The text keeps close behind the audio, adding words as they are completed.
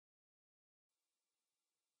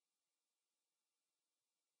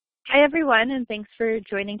Hi, everyone, and thanks for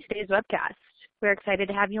joining today's webcast. We're excited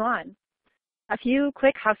to have you on. A few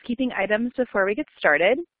quick housekeeping items before we get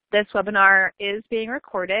started. This webinar is being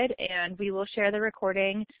recorded, and we will share the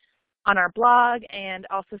recording on our blog and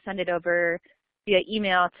also send it over via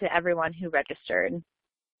email to everyone who registered.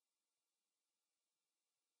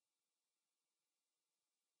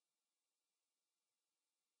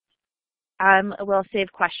 We'll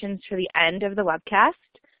save questions for the end of the webcast,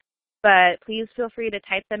 but please feel free to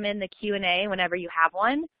type them in the Q&A whenever you have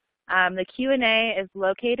one. The Q&A is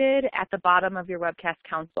located at the bottom of your webcast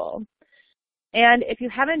console. And if you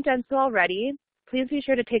haven't done so already, please be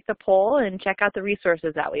sure to take the poll and check out the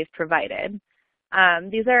resources that we've provided.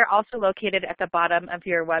 These are also located at the bottom of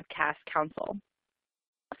your webcast console.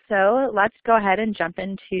 So let's go ahead and jump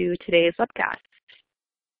into today's webcast.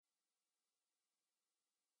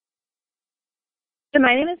 So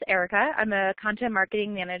my name is Erica. I'm a content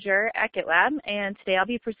marketing manager at GitLab, and today I'll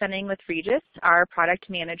be presenting with Régis, our product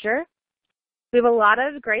manager. We have a lot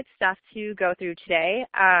of great stuff to go through today,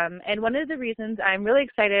 and one of the reasons I'm really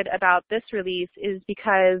excited about this release is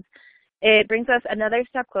because it brings us another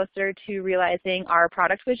step closer to realizing our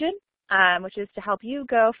product vision, which is to help you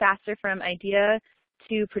go faster from idea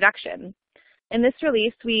to production. In this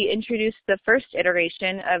release, we introduced the first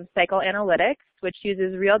iteration of Cycle Analytics, which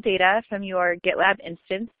uses real data from your GitLab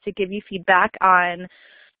instance to give you feedback on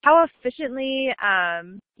how efficiently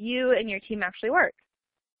you and your team actually work.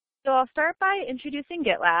 So I'll start by introducing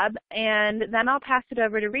GitLab, and then I'll pass it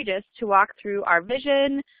over to Régis to walk through our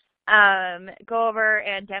vision, go over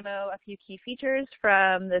and demo a few key features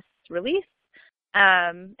from this release,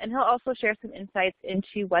 and he'll also share some insights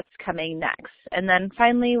into what's coming next. And then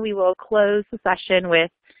finally, we will close the session with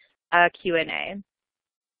a Q&A.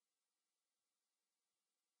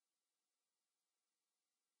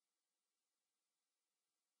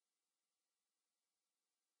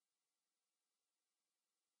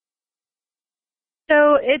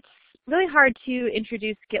 So it's really hard to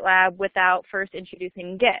introduce GitLab without first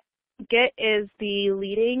introducing Git. Git is the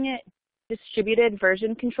leading distributed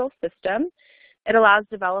version control system. It allows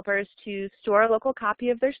developers to store a local copy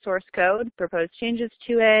of their source code, propose changes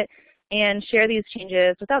to it, and share these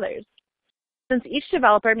changes with others. Since each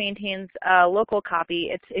developer maintains a local copy,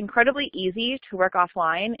 it's incredibly easy to work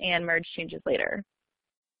offline and merge changes later.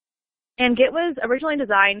 And Git was originally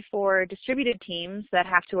designed for distributed teams that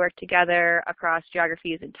have to work together across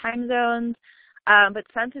geographies and time zones, but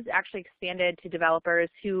since it's actually expanded to developers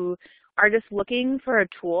who are just looking for a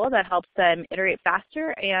tool that helps them iterate faster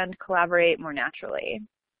and collaborate more naturally.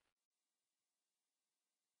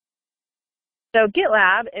 So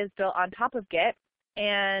GitLab is built on top of Git,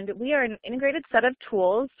 and we are an integrated set of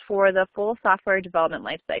tools for the full software development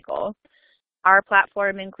lifecycle. Our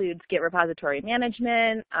platform includes Git repository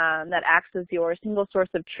management that acts as your single source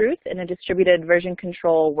of truth in a distributed version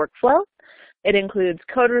control workflow. It includes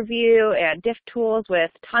code review and diff tools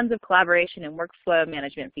with tons of collaboration and workflow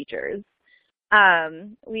management features.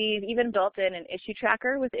 We've even built in an issue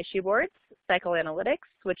tracker with issue boards, Cycle Analytics,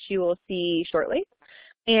 which you will see shortly,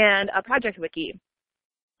 and a project wiki.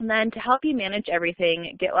 And then to help you manage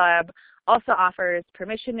everything, GitLab also offers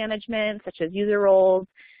permission management, such as user roles,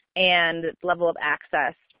 and level of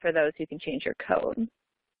access for those who can change your code.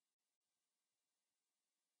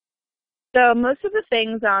 So most of the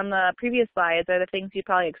things on the previous slides are the things you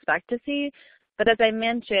probably expect to see, but as I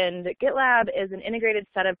mentioned, GitLab is an integrated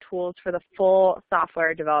set of tools for the full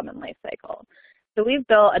software development lifecycle. So we've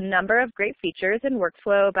built a number of great features and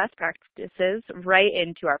workflow best practices right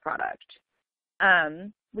into our product.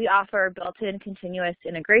 We offer built-in continuous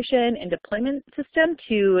integration and deployment system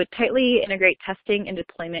to tightly integrate testing and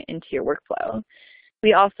deployment into your workflow.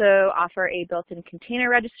 We also offer a built-in container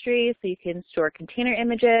registry so you can store container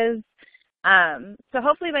images. So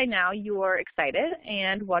hopefully by now you're excited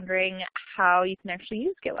and wondering how you can actually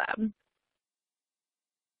use GitLab.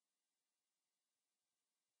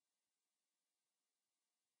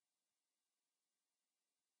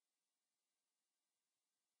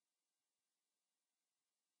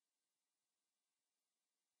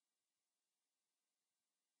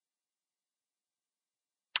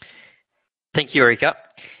 Thank you, Erica.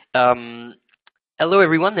 Hello,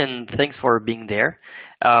 everyone, and thanks for being there.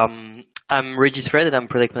 I'm Régis Freyd, and I'm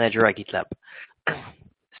product manager at GitLab.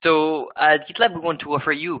 So at GitLab, we want to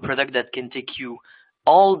offer you a product that can take you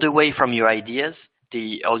all the way from your ideas,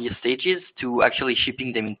 the earliest stages, to actually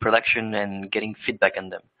shipping them in production and getting feedback on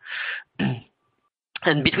them.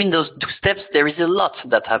 And between those two steps, there is a lot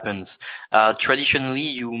that happens. Traditionally,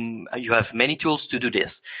 you have many tools to do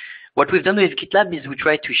this. What we've done with GitLab is we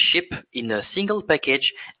try to ship in a single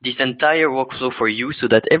package this entire workflow for you so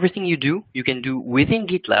that everything you do, you can do within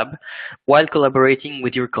GitLab while collaborating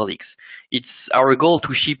with your colleagues. It's our goal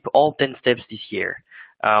to ship all 10 steps this year.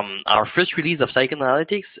 Our first release of Cycle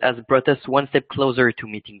Analytics has brought us one step closer to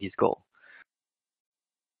meeting this goal.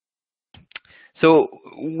 So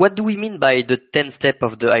what do we mean by the 10 step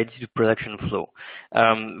of the idea to production flow?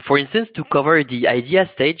 For instance, to cover the idea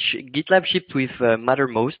stage, GitLab shipped with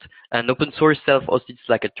Mattermost, an open source self-hosted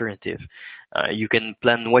Slack alternative. You can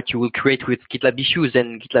plan what you will create with GitLab issues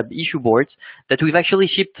and GitLab issue boards that we've actually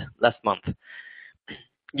shipped last month.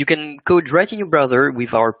 You can code right in your browser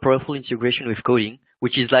with our powerful integration with coding,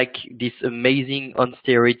 which is like this amazing on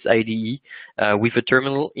steroids IDE with a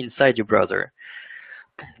terminal inside your browser.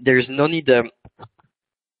 There's no need. You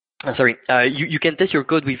can test your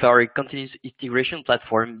code with our continuous integration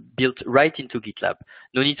platform built right into GitLab.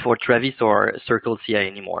 No need for Travis or Circle CI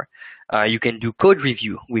anymore. You can do code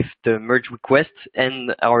review with the merge request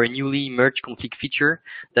and our newly merge config feature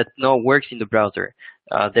that now works in the browser.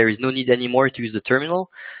 There is no need anymore to use the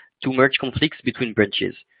terminal to merge conflicts between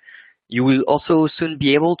branches. You will also soon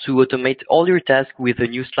be able to automate all your tasks with a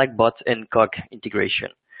new Slack bot and Cog integration.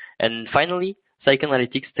 And finally, Cycle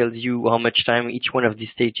Analytics tells you how much time each one of these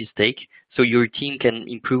stages take, so your team can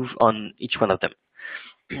improve on each one of them.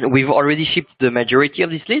 We've already shipped the majority of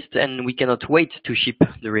this list, and we cannot wait to ship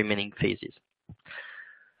the remaining phases.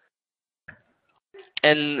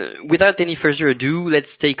 And without any further ado, let's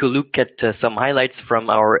take a look at some highlights from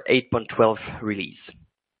our 8.12 release.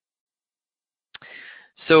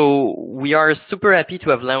 So we are super happy to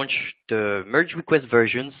have launched the merge request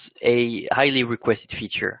versions, a highly requested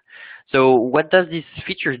feature. So what does this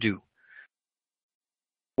feature do?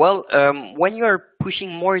 Well, when you are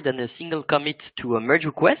pushing more than a single commit to a merge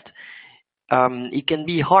request, it can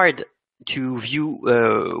be hard to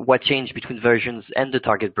view what changed between versions and the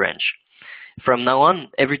target branch. From now on,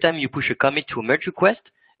 every time you push a commit to a merge request,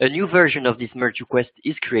 a new version of this merge request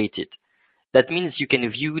is created. That means you can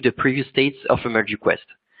view the previous states of a merge request.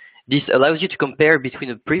 This allows you to compare between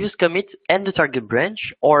the previous commit and the target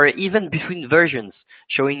branch, or even between versions,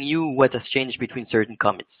 showing you what has changed between certain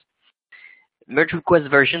commits. Merge request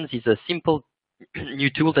versions is a simple new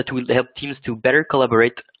tool that will help teams to better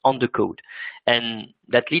collaborate on the code. And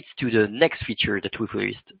that leads to the next feature that we've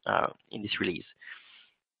released in this release,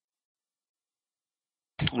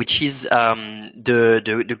 which is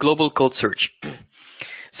the global code search.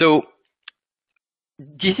 So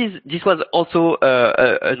this was also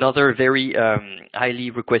another very highly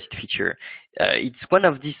requested feature. It's one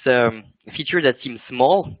of these features that seems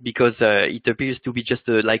small because it appears to be just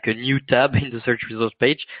like a new tab in the search results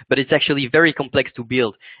page, but it's actually very complex to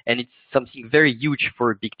build, and it's something very huge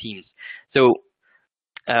for big teams. So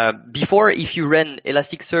before, if you ran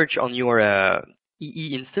Elasticsearch on your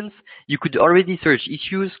EE instance, you could already search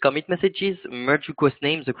issues, commit messages, merge request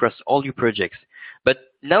names across all your projects. But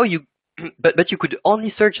now you could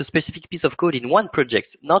only search a specific piece of code in one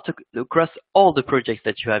project, not across all the projects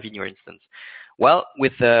that you have in your instance. Well,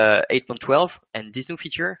 with 8.12 and this new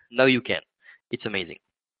feature, now you can. It's amazing.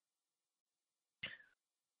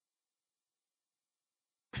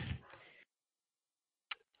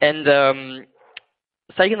 And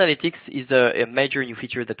Cycle Analytics is a major new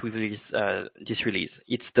feature that we've released this release.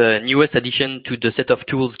 It's the newest addition to the set of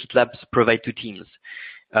tools GitLab provide to teams.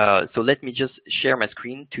 So let me just share my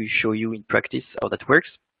screen to show you in practice how that works.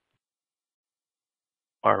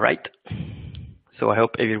 All right. So I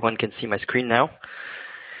hope everyone can see my screen now.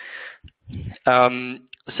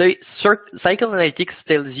 So Cycle Analytics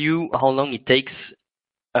tells you how long it takes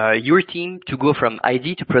your team to go from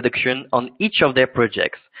ID to production on each of their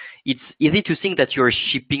projects. It's easy to think that you're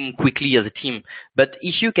shipping quickly as a team, but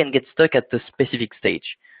issue can get stuck at the specific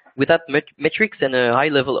stage. Without metrics and a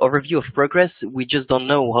high-level overview of progress, we just don't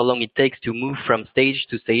know how long it takes to move from stage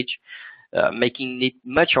to stage, making it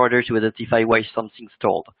much harder to identify why something's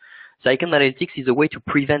stalled. Cycle Analytics is a way to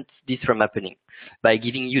prevent this from happening by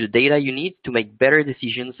giving you the data you need to make better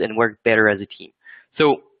decisions and work better as a team.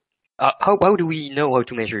 So how do we know how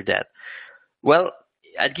to measure that? Well,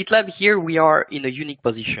 at GitLab here, we are in a unique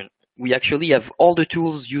position. We actually have all the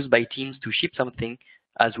tools used by teams to ship something,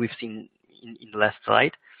 as we've seen in the last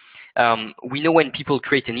slide. We know when people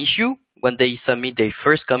create an issue, when they submit their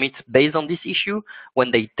first commit based on this issue,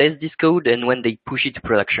 when they test this code, and when they push it to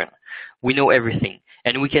production. We know everything.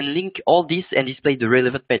 And we can link all this and display the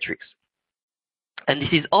relevant metrics. And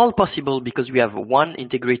this is all possible because we have one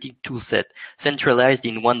integrated toolset centralized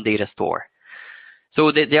in one data store.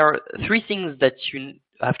 So there are three things that you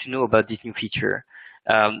have to know about this new feature.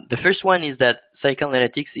 The first one is that Cycle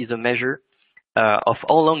Analytics is a measure of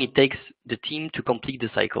how long it takes the team to complete the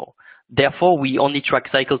cycle. Therefore, we only track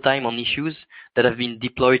cycle time on issues that have been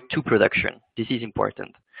deployed to production. This is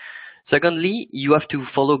important. Secondly, you have to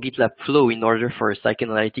follow GitLab flow in order for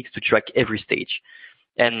Psychoanalytics to track every stage.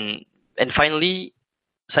 And finally,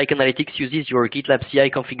 Psychoanalytics uses your GitLab CI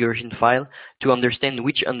configuration file to understand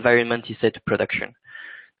which environment is set to production.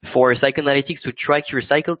 For Psychoanalytics to track your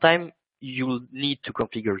cycle time, you'll need to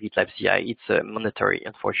configure GitLab CI. It's mandatory,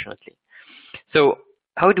 unfortunately. So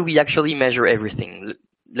how do we actually measure everything?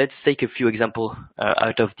 Let's take a few examples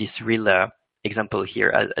out of this real example here,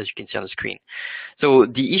 as you can see on the screen. So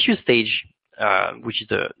the issue stage, which is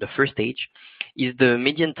the first stage, is the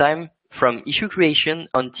median time from issue creation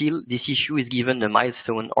until this issue is given a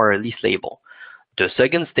milestone or a list label. The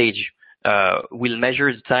second stage will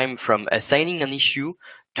measure the time from assigning an issue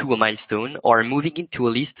to a milestone or moving it to a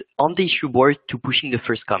list on the issue board to pushing the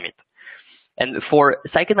first commit. And for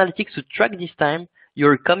Psychoanalytics to track this time,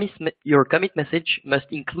 your commit message must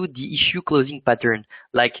include the issue closing pattern,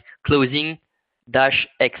 like closing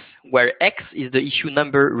 -X, where X is the issue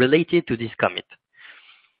number related to this commit.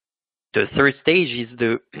 The third stage is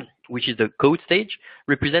which is the code stage,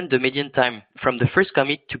 represents the median time from the first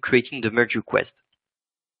commit to creating the merge request.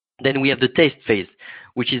 Then we have the test phase,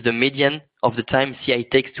 which is the median of the time CI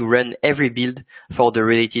takes to run every build for the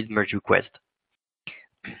related merge request.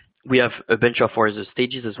 We have a bunch of other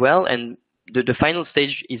stages as well, and the final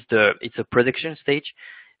stage is it's a production stage.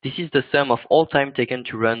 This is the sum of all time taken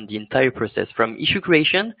to run the entire process from issue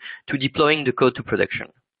creation to deploying the code to production.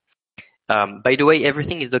 By the way,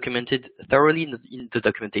 everything is documented thoroughly in the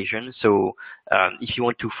documentation. So if you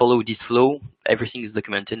want to follow this flow, everything is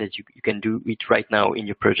documented, as you can do it right now in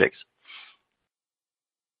your projects.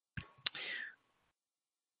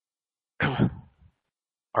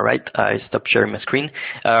 All right, I stopped sharing my screen.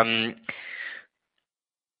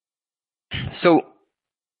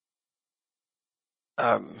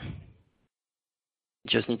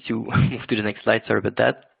 Just need to move to the next slide. Sorry about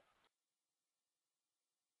that.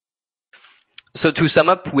 So to sum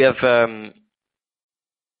up, we have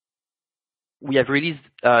released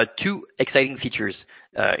two exciting features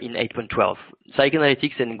in 8.12: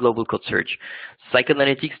 Psychoanalytics and Global Code Search.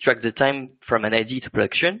 Psychoanalytics tracks the time from an ID to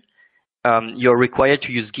production. You're required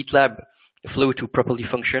to use GitLab flow to properly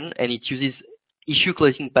function, and it uses issue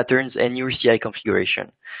closing patterns and your CI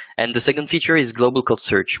configuration. And the second feature is Global Code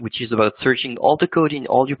Search, which is about searching all the code in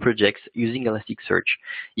all your projects using Elasticsearch.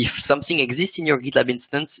 If something exists in your GitLab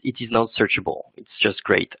instance, it is not searchable. It's just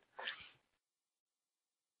great.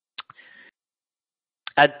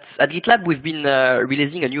 At GitLab, we've been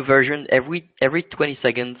releasing a new version every 20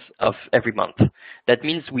 seconds of every month. That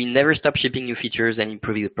means we never stop shipping new features and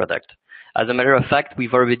improving the product. As a matter of fact,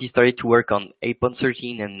 we've already started to work on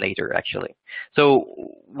 8.13 and later, actually. So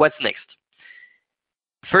what's next?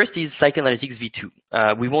 First is Psychoanalytics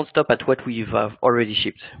v2. We won't stop at what we've already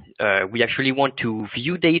shipped. We actually want to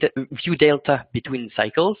view delta between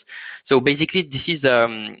cycles. So basically, this is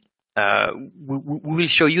we will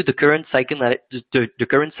show you the current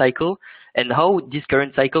cycle and how this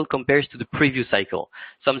current cycle compares to the previous cycle.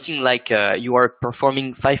 Something like you are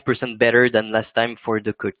performing 5% better than last time for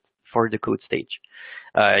the code stage.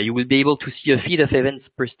 You will be able to see a feed of events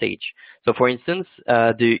per stage. So for instance,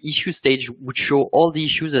 the issue stage would show all the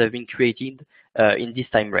issues that have been created in this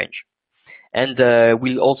time range. And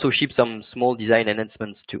we'll also ship some small design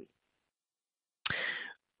enhancements too.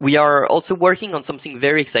 We are also working on something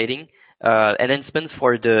very exciting, enhancements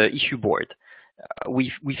for the issue board.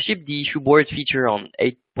 We've shipped the issue board feature on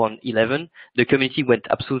 8.11. The community went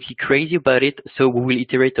absolutely crazy about it, so we will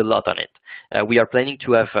iterate a lot on it. We are planning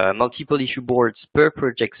to have multiple issue boards per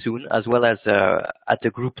project soon, as well as at the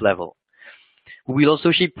group level. We will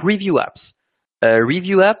also ship review apps. A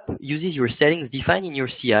review app uses your settings defined in your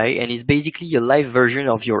CI and is basically a live version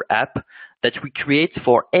of your app that we create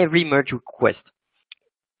for every merge request.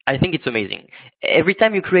 I think it's amazing. Every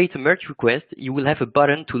time you create a merge request, you will have a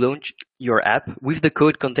button to launch your app with the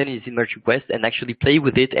code contained in the merge request and actually play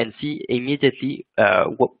with it and see immediately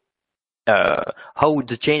how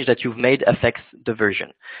the change that you've made affects the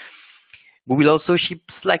version. We will also ship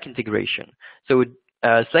Slack integration. So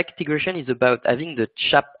Slack integration is about having the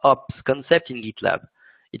chat ops concept in GitLab.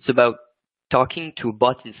 It's about talking to a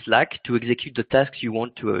bot in Slack to execute the tasks you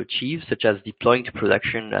want to achieve, such as deploying to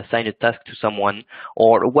production, assign a task to someone,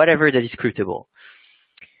 or whatever that is scriptable.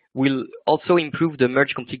 We'll also improve the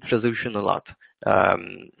merge conflict resolution a lot.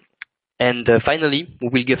 Finally, we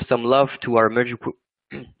will give some love to our merge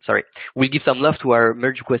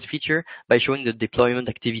request feature by showing the deployment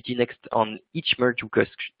activity next on each merge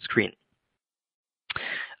request screen.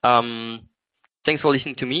 thanks for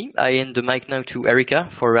listening to me. I hand the mic now to Erica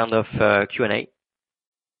for a round of Q&A.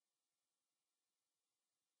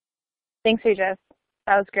 Thanks, Régis.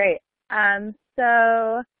 That was great.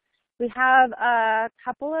 So we have a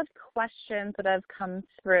couple of questions that have come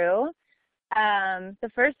through. The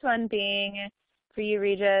first one being for you,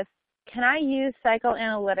 Régis, can I use cycle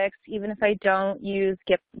analytics even if I don't use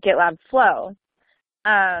GitLab Flow?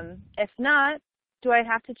 If not, do I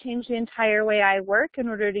have to change the entire way I work in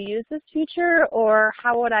order to use this feature, or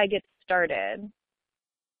how would I get started?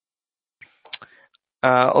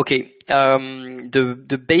 Okay,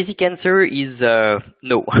 the basic answer is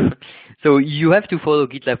no. So you have to follow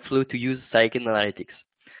GitLab Flow to use cycle analytics.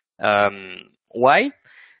 Why?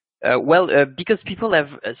 Because people have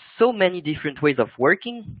so many different ways of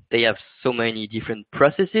working. They have so many different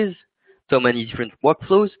processes, so many different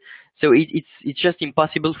workflows. So it's just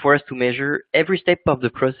impossible for us to measure every step of the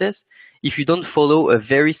process if you don't follow a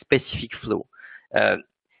very specific flow.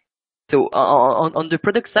 So on the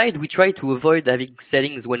product side, we try to avoid having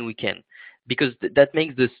settings when we can, because that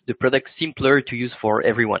makes the product simpler to use for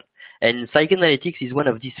everyone. And cycle analytics is one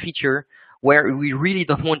of these features where we really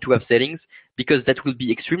don't want to have settings, because that will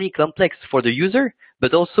be extremely complex for the user,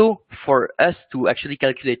 but also for us to actually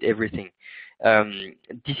calculate everything.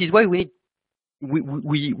 This is why we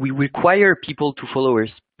require people to follow a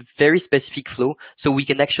very specific flow so we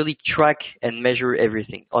can actually track and measure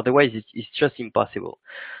everything. Otherwise, it's just impossible.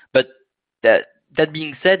 But that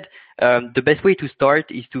being said, the best way to start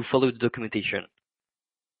is to follow the documentation.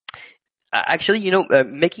 Actually,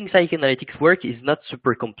 making cycle analytics work is not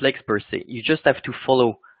super complex per se. You just have to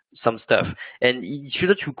follow some stuff, and it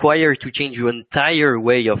shouldn't require to change your entire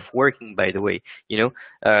way of working, by the way.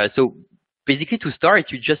 So basically, to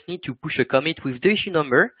start, you just need to push a commit with the issue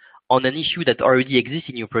number on an issue that already exists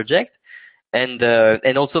in your project, and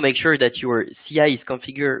also make sure that your CI is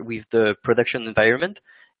configured with the production environment,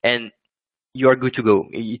 and you are good to go.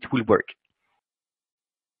 It will work.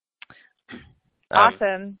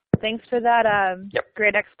 Awesome. Thanks for that Yep.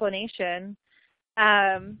 great explanation.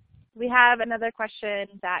 We have another question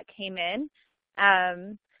that came in.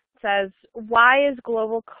 Says, why is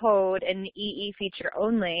global code an EE feature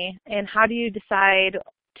only, and how do you decide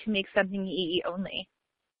to make something EE only?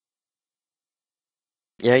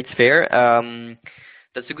 Yeah, it's fair.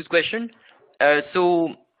 That's a good question.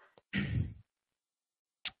 So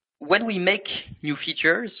when we make new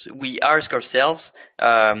features, we ask ourselves,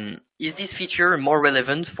 is this feature more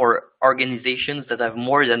relevant for organizations that have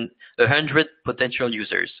more than 100 potential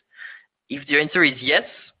users? If the answer is yes,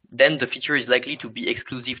 then the feature is likely to be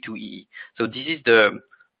exclusive to EE. So this is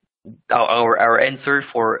our answer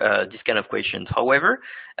for this kind of questions. However,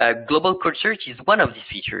 global code search is one of these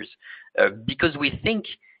features because we think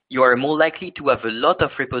you are more likely to have a lot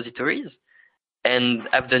of repositories and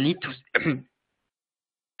have the need to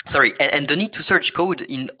and the need to search code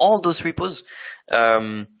in all those repos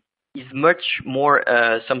is much more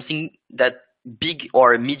something that big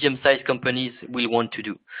or medium-sized companies will want to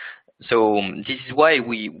do. So this is why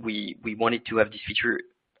we wanted to have this feature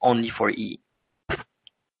only for EE.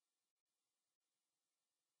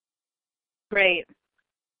 Great.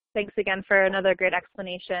 Thanks again for another great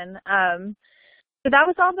explanation. So that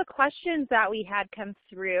was all the questions that we had come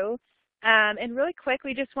through. And really quick,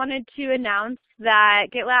 we just wanted to announce that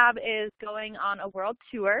GitLab is going on a world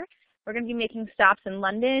tour. We're going to be making stops in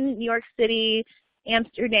London, New York City,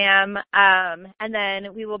 Amsterdam, and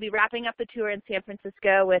then we will be wrapping up the tour in San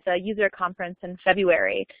Francisco with a user conference in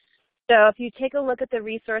February. So if you take a look at the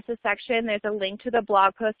resources section, there's a link to the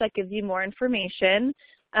blog post that gives you more information,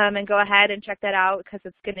 and go ahead and check that out because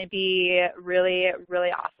it's going to be really,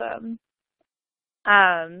 really awesome.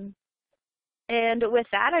 And with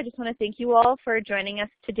that, I just want to thank you all for joining us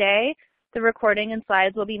today. The recording and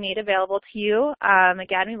slides will be made available to you.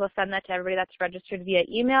 Again, we will send that to everybody that's registered via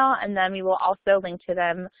email, and then we will also link to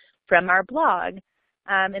them from our blog.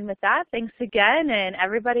 And with that, thanks again, and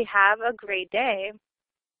everybody have a great day.